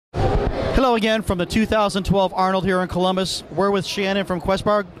Hello again from the 2012 Arnold here in Columbus. We're with Shannon from Quest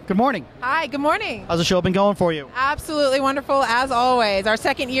Bar. Good morning. Hi, good morning. How's the show been going for you? Absolutely wonderful, as always. Our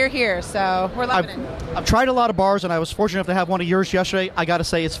second year here, so we're loving it. I've tried a lot of bars, and I was fortunate enough to have one of yours yesterday. I got to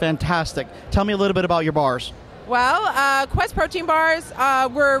say, it's fantastic. Tell me a little bit about your bars. Well, Quest protein bars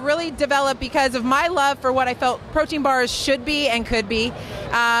were really developed because of my love for what I felt protein bars should be and could be.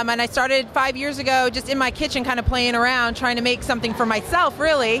 And I started 5 years ago just in my kitchen kind of playing around, trying to make something for myself,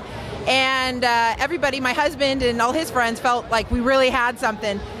 really. And everybody, my husband and all his friends, felt like we really had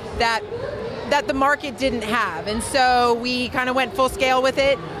something that the market didn't have. And so we kind of went full scale with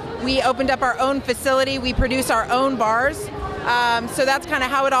it. We opened up our own facility. We produce our own bars. So that's kind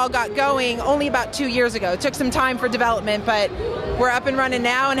of how it all got going only about 2 years ago. It took some time for development, but we're up and running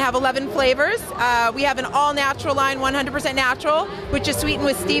now and have 11 flavors. We have an all-natural line, 100% natural, which is sweetened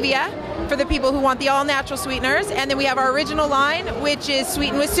with stevia for the people who want the all-natural sweeteners. And then we have our original line, which is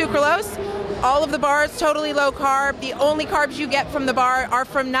sweetened with sucralose. All of the bars, totally low carb. The only carbs you get from the bar are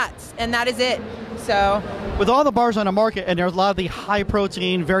from nuts, and that is it. So, with all the bars on the market, and there's a lot of the high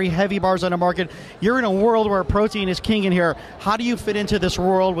protein, very heavy bars on the market, you're in a world where protein is king in here. How do you fit into this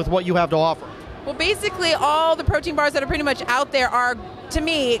world with what you have to offer? Well, basically all the protein bars that are pretty much out there are, to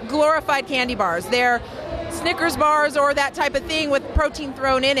me, glorified candy bars. They're Snickers bars or that type of thing with protein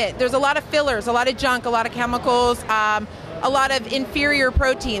thrown in it. There's a lot of fillers, a lot of junk, a lot of chemicals, a lot of inferior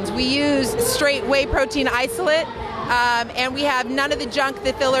proteins. We use straight whey protein isolate. And we have none of the junk,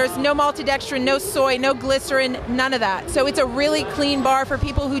 the fillers, no maltodextrin, no soy, no glycerin, none of that. So it's a really clean bar for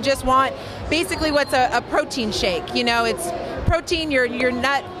people who just want basically what's a protein shake. You know, it's protein, your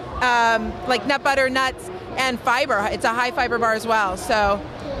nut, like nut butter, nuts, and fiber. It's a high fiber bar as well. So,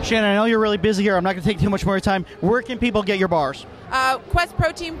 Shannon, I know you're really busy here. I'm not going to take too much more time. Where can people get your bars?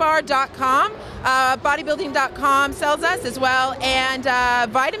 QuestProteinBar.com, bodybuilding.com sells us as well, and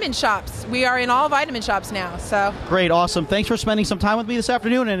vitamin shops. We are in all vitamin shops now. So great, awesome. Thanks for spending some time with me this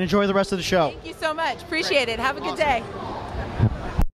afternoon, and enjoy the rest of the show. Thank you so much. Appreciate it. Have a good day.